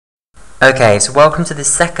Okay, so welcome to the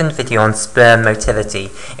second video on sperm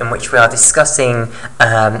motility, in which we are discussing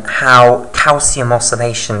how calcium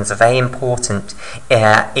oscillations are very important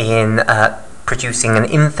in producing an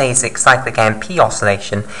in-phasic cyclic AMP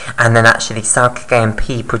oscillation, and then actually cyclic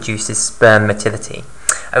AMP produces sperm motility.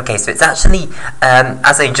 Okay, so it's actually,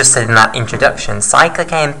 as I just said in that introduction,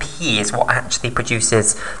 cyclic AMP is what actually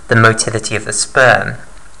produces the motility of the sperm.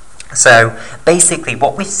 So basically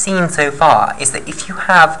what we've seen so far is that if you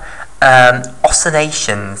have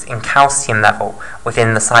oscillations in calcium level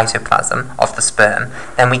within the cytoplasm of the sperm,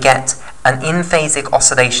 then we get an in-phasic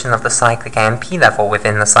oscillation of the cyclic AMP level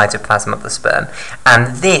within the cytoplasm of the sperm,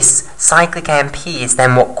 and this cyclic AMP is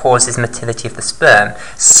then what causes motility of the sperm.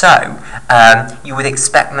 So you would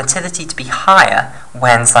expect motility to be higher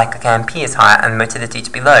when cyclic AMP is higher, and motility to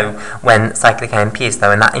be low when cyclic AMP is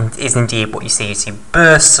low, and that is indeed what you see. You see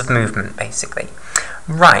bursts of movement, basically.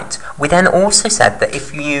 Right, we then also said that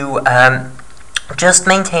if you just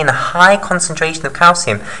maintain a high concentration of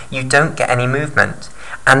calcium, you don't get any movement.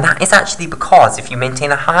 And that is actually because if you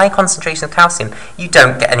maintain a high concentration of calcium, you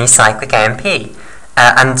don't get any cyclic AMP.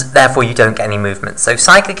 And therefore you don't get any movement. So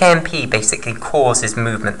cyclic AMP basically causes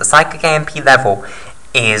movement. The cyclic AMP level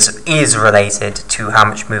is related to how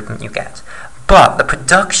much movement you get. But the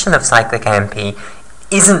production of cyclic AMP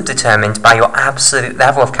isn't determined by your absolute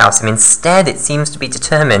level of calcium. Instead, it seems to be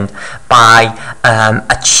determined by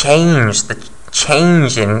the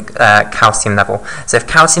change in calcium level. So if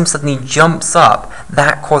calcium suddenly jumps up,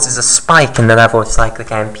 that causes a spike in the level of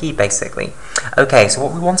cyclic AMP, basically. Okay, so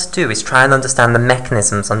what we want to do is try and understand the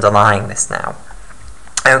mechanisms underlying this now.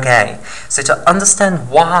 Okay, so to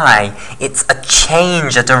understand why it's a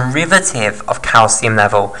change, a derivative of calcium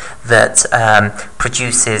level that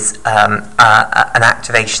produces an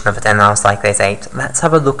activation of adenylyl cyclase 8, let's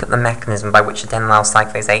have a look at the mechanism by which adenylyl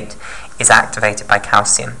cyclase 8 is activated by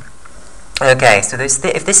calcium. Okay, so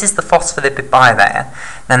if this is the phospholipid bilayer,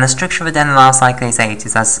 then the structure of adenylyl cyclase 8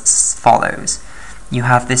 is as follows. You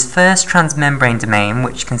have this first transmembrane domain,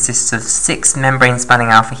 which consists of 6 membrane-spanning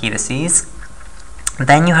alpha helices.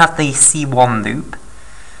 Then you have the C1 loop,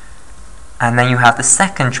 and then you have the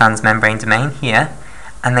second transmembrane domain here,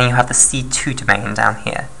 and then you have the C2 domain down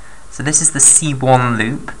here. So this is the C1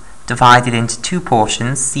 loop divided into two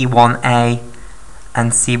portions, C1a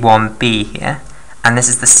and C1b here, and this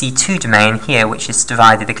is the C2 domain here, which is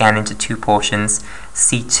divided again into two portions,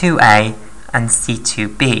 C2a and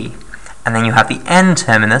C2b. And then you have the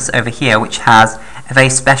N-terminus over here, which has a very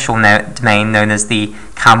special domain known as the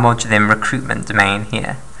calmodulin recruitment domain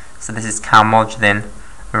here. So this is calmodulin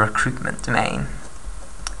recruitment domain.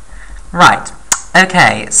 Right,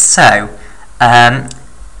 okay, so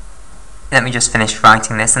let me just finish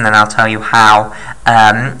writing this, and then I'll tell you how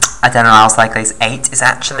adenylyl cyclase 8 is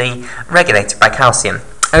actually regulated by calcium.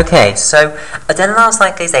 Okay, so adenylyl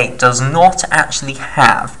cyclase 8 does not actually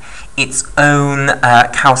have its own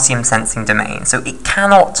calcium sensing domain, so it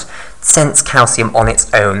cannot sense calcium on its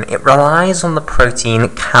own. It relies on the protein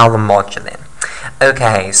calmodulin.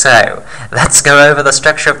 Okay, so let's go over the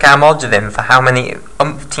structure of calmodulin for how many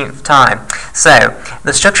umpteenth time. So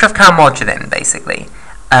the structure of calmodulin, basically,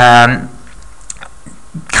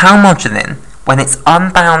 calmodulin, when it's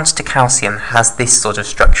unbound to calcium, has this sort of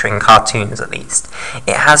structure in cartoons at least.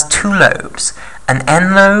 It has two lobes, an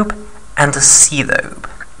N lobe and a C lobe.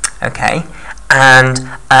 Okay, and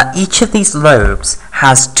each of these lobes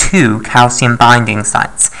has two calcium binding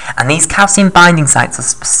sites, and these calcium binding sites are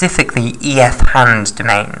specifically EF hand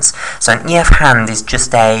domains. So an EF hand is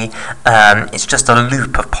just a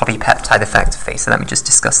loop of polypeptide, effectively. So let me just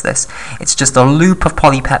discuss this. It's just a loop of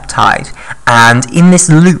polypeptide, and in this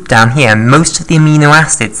loop down here, most of the amino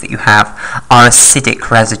acids that you have are acidic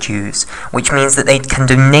residues, which means that they can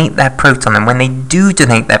donate their proton, and when they do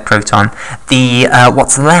donate their proton, the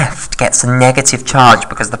what's left gets a negative charge,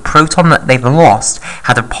 because the proton that they've lost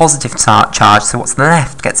had a positive charge, so what's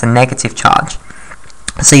left gets a negative charge.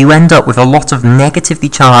 So you end up with a lot of negatively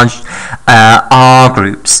charged R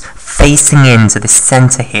groups facing into this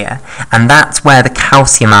center here, and that's where the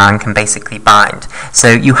calcium ion can basically bind.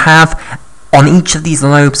 So you have, on each of these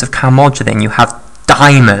lobes of calmodulin, you have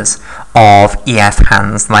dimers of EF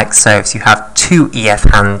hands, like so. So you have two EF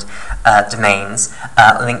hand domains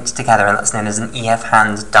linked together, and that's known as an EF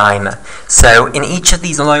hand dimer. So in each of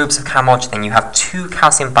these lobes of calmodulin, you have two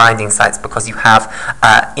calcium binding sites, because you have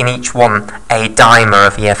in each one a dimer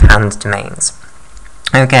of EF hand domains.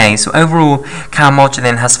 Okay, so overall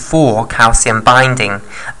calmodulin has 4 calcium binding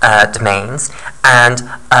domains, and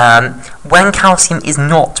when calcium is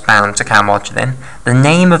not bound to calmodulin, the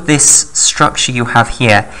name of this structure you have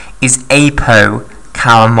here is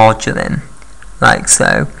apocalmodulin, like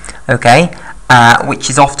so. okay, which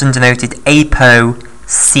is often denoted ApoCAM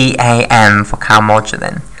for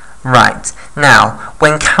calmodulin. Right, now,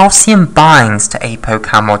 when calcium binds to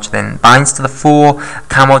apocalmodulin, binds to the 4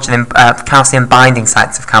 calcium binding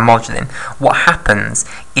sites of calmodulin, what happens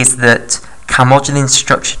is that calmodulin's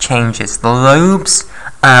structure changes. The lobes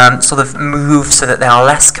sort of move so that they are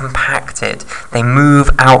less compacted. They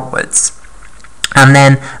move outwards. And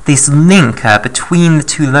then this linker between the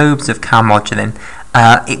 2 lobes of calmodulin,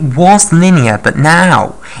 it was linear, but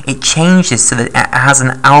now it changes so that it has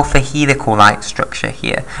an alpha helical-like structure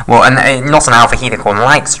here. Well, not an alpha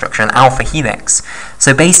helical-like structure, an alpha helix.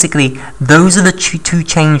 So basically, those are the 2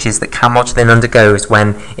 changes that calmodulin undergoes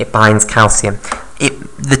when it binds calcium.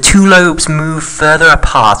 The 2 lobes move further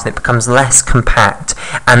apart and it becomes less compact,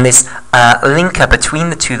 and this linker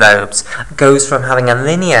between the 2 lobes goes from having a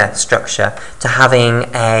linear structure to having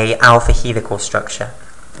a alpha helical structure.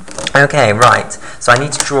 Okay, right, so I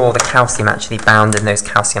need to draw the calcium actually bound in those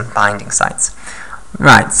calcium binding sites.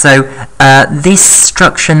 Right, so this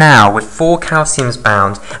structure now with 4 calciums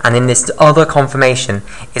bound and in this other conformation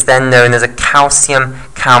is then known as a calcium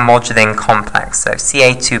calmodulin complex, so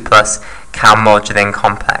Ca2 plus calmodulin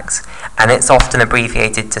complex, and it's often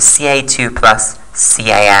abbreviated to Ca2 plus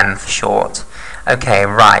CAM for short. Okay,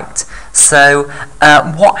 right, so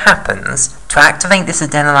what happens to activate this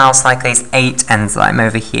adenylyl cyclase 8 enzyme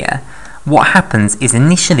over here? What happens is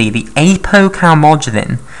initially the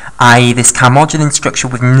apocalmodulin, i.e. this calmodulin structure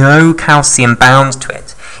with no calcium bound to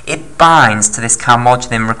it, it binds to this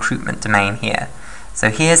calmodulin recruitment domain here. So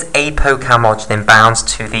here's apocalmodulin bound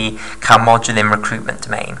to the calmodulin recruitment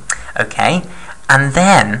domain. Okay, and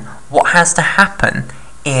then what has to happen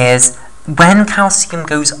is when calcium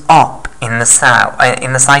goes up in the cell,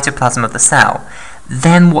 in the cytoplasm of the cell,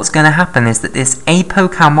 then what's going to happen is that this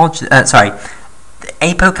apocalmodulin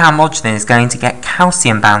is going to get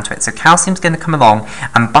calcium bound to it. So calcium's going to come along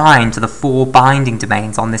and bind to the 4 binding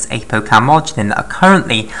domains on this apocalmodulin that are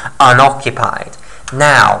currently unoccupied.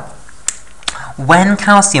 Now, when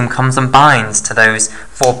calcium comes and binds to those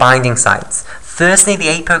 4 binding sites, firstly, the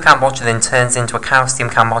apocalmodulin turns into a calcium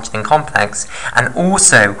calmodulin complex, and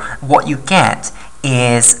also what you get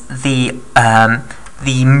is the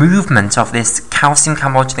movement of this calcium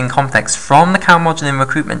calmodulin complex from the calmodulin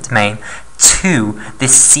recruitment domain to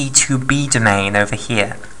this C2b domain over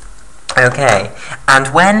here. Okay, and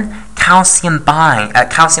when calcium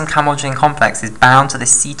calmodulin complex is bound to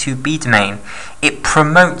this C2b domain, it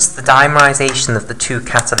promotes the dimerization of the 2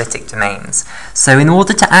 catalytic domains. So in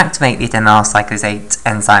order to activate the adenylyl cyclase 8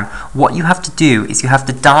 enzyme, what you have to do is you have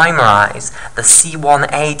to dimerize the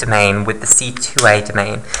C1a domain with the C2a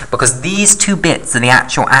domain, because these 2 bits are the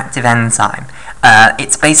actual active enzyme.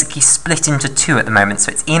 It's basically split into 2 at the moment,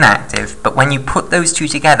 so it's inactive, but when you put those 2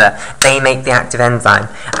 together, they make the active enzyme.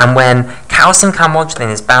 And when calcium calmodulin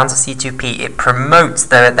is bound to C2p, it promotes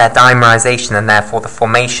their dimerization and therefore the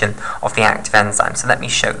formation of the active enzyme. So let me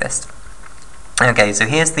show this. Okay, so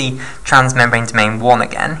here's the transmembrane domain 1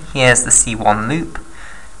 again. Here's the C1 loop.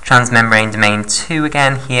 Transmembrane domain 2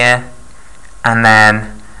 again here. And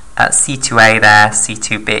then C2a there,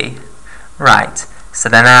 C2b. Right, so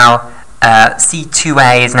they're now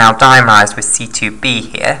C2a is now dimerized with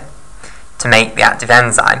C2b here to make the active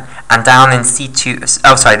enzyme, and down in C2,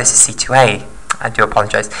 oh sorry, this is C2a, I do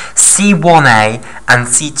apologize, C1a and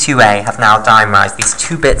C2a have now dimerized. These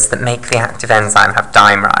 2 bits that make the active enzyme have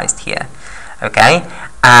dimerized here, okay,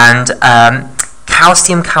 and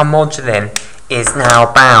calcium calmodulin is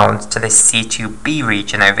now bound to this C2b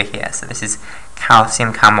region over here, so this is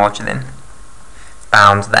calcium calmodulin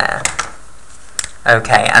bound there.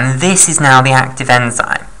 Okay, and this is now the active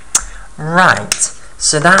enzyme. Right,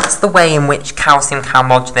 so that's the way in which calcium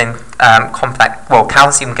calmodulin complex, well,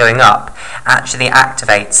 calcium going up actually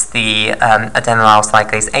activates the adenylyl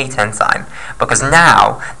cyclase 8 enzyme, because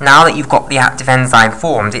now that you've got the active enzyme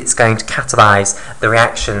formed, it's going to catalyze the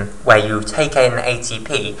reaction where you take in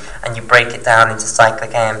ATP and you break it down into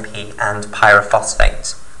cyclic AMP and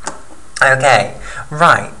pyrophosphate. Okay,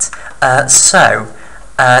 right,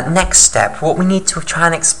 next step, what we need to try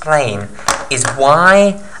and explain is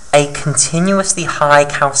why a continuously high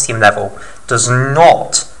calcium level does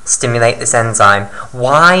not stimulate this enzyme.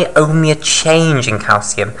 Why only a change in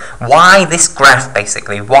calcium? Why this graph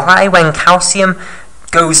basically? Why when calcium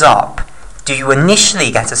goes up, do you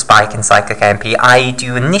initially get a spike in cyclic AMP, i.e. do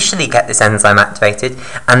you initially get this enzyme activated,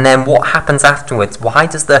 and then what happens afterwards? Why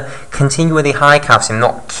does the continually high calcium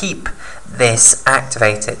not keep this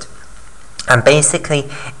activated? And basically,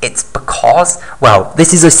 it's because, well,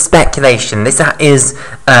 this is a speculation. This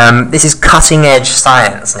is cutting edge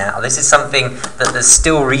science now. This is something that there's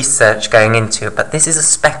still research going into, but this is a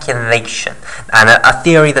speculation and a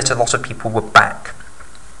theory that a lot of people would back.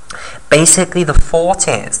 Basically, the thought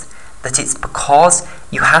is that it's because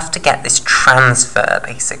you have to get this transfer,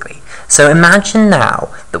 basically. So imagine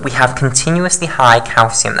now that we have continuously high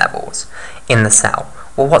calcium levels in the cell.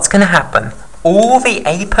 Well, what's going to happen? All the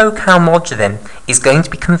apocalmodulin is going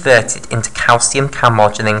to be converted into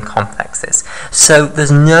calcium-calmodulin complexes. So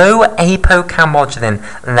there's no apocalmodulin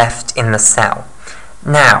left in the cell.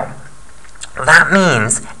 Now, that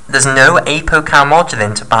means there's no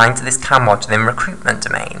apocalmodulin to bind to this calmodulin recruitment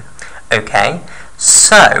domain. Okay?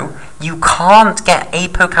 So you can't get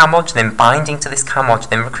apocalmodulin binding to this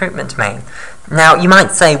calmodulin recruitment domain. Now, you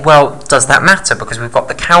might say, well, does that matter? Because we've got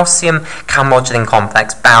the calcium-calmodulin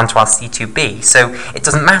complex bound to our C2b, so it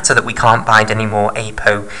doesn't matter that we can't bind any more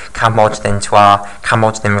apocalmodulin to our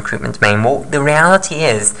calmodulin recruitment domain. Well, the reality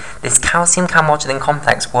is, this calcium-calmodulin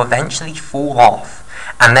complex will eventually fall off,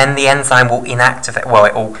 and then the enzyme will inactivate, well,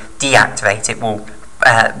 it will deactivate, it will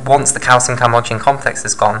once the calcium-calmodulin complex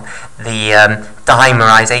is gone, the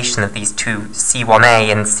dimerization of these two C1a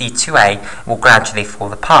and C2a will gradually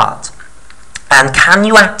fall apart. And can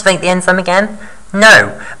you activate the enzyme again?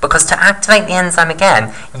 No, because to activate the enzyme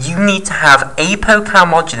again, you need to have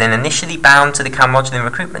apocalmodulin initially bound to the calmodulin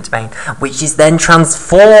recruitment domain, which is then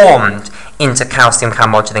transformed into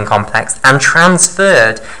calcium-calmodulin complex and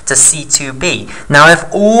transferred to C2b. Now,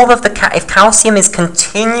 if calcium is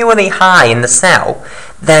continually high in the cell,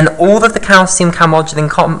 then all of the calmodulin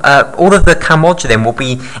will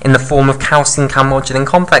be in the form of calcium-calmodulin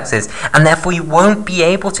complexes, and therefore you won't be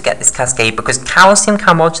able to get this cascade because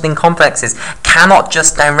calcium-calmodulin complexes cannot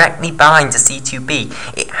just directly bind to C2b.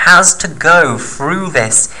 It has to go through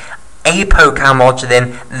this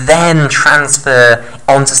apocalmodulin, then transfer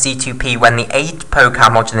onto C2p when the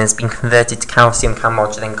apocalmodulin has been converted to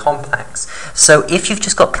calcium-calmodulin complex. So if you've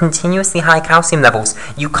just got continuously high calcium levels,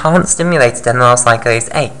 you can't stimulate adenylyl cyclase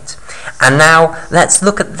 8. And now let's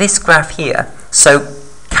look at this graph here. So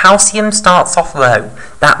calcium starts off low.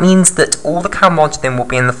 That means that all the calmodulin will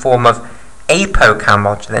be in the form of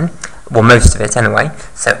apocalmodulin, well, most of it anyway.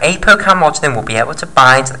 So apocalmodulin will be able to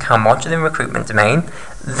bind to the calmodulin recruitment domain.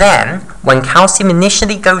 Then, when calcium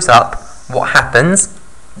initially goes up, what happens?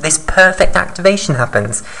 This perfect activation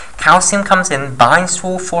happens. Calcium comes in, binds to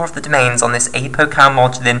all four of the domains on this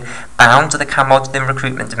apocalmodulin bound to the calmodulin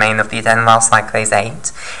recruitment domain of the adenylyl cyclase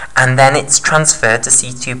 8, and then it's transferred to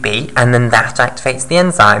C2b, and then that activates the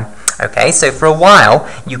enzyme. Okay, so for a while,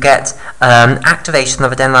 you get activation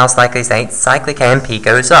of adenylyl cyclase 8, cyclic AMP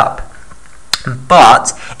goes up.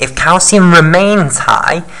 But if calcium remains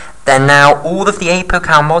high, then now all of the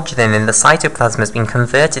apocalmodulin in the cytoplasm has been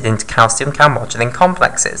converted into calcium-calmodulin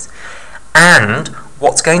complexes. And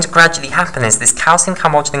what's going to gradually happen is this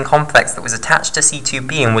calcium-calmodulin complex that was attached to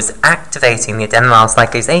C2b and was activating the adenylyl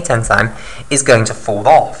cyclase 8 enzyme is going to fall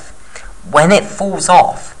off. When it falls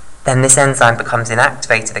off, then this enzyme becomes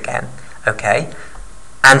inactivated again. Okay?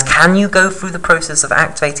 And can you go through the process of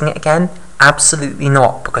activating it again? Absolutely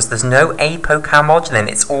not, because there's no apocalmodulin.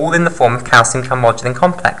 It's all in the form of calcium-calmodulin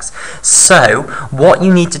complex. So what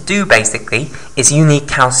you need to do, basically, is you need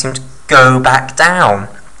calcium to go back down.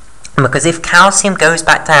 Because if calcium goes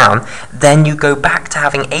back down, then you go back to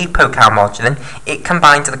having apocalmodulin. It can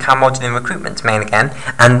bind to the calmodulin recruitment domain again,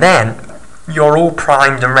 and then you're all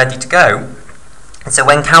primed and ready to go. So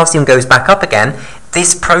when calcium goes back up again,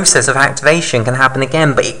 this process of activation can happen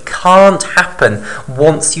again, but it can't happen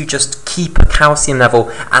once you just keep a calcium level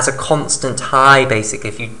as a constant high, basically.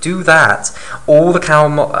 If you do that, all the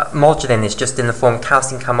calmodulin is just in the form of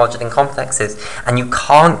calcium-calmodulin complexes, and you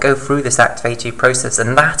can't go through this activatory process,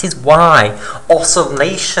 and that is why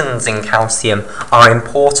oscillations in calcium are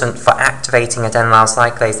important for activating adenylyl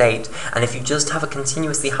cyclase 8. And if you just have a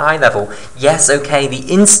continuously high level, yes, okay, the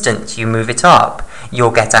instant you move it up, you'll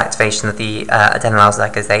get activation of the adenylyl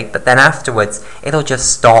cyclase 8, but then afterwards it'll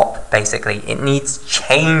just stop, basically. It needs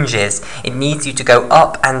changes. It needs you to go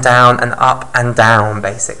up and down,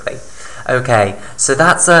 basically. Okay, so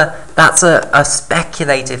that's a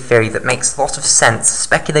speculative theory that makes a lot of sense, a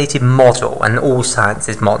speculative model, and all science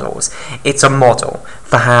is models. It's a model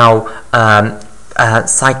for how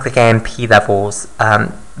cyclic AMP levels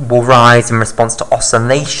will rise in response to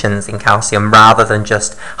oscillations in calcium rather than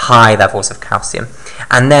just high levels of calcium.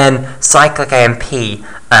 And then cyclic AMP, the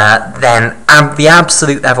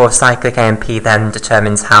absolute level of cyclic AMP then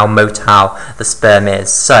determines how motile the sperm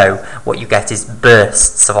is. So what you get is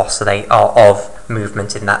bursts of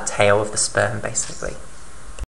movement in that tail of the sperm, basically.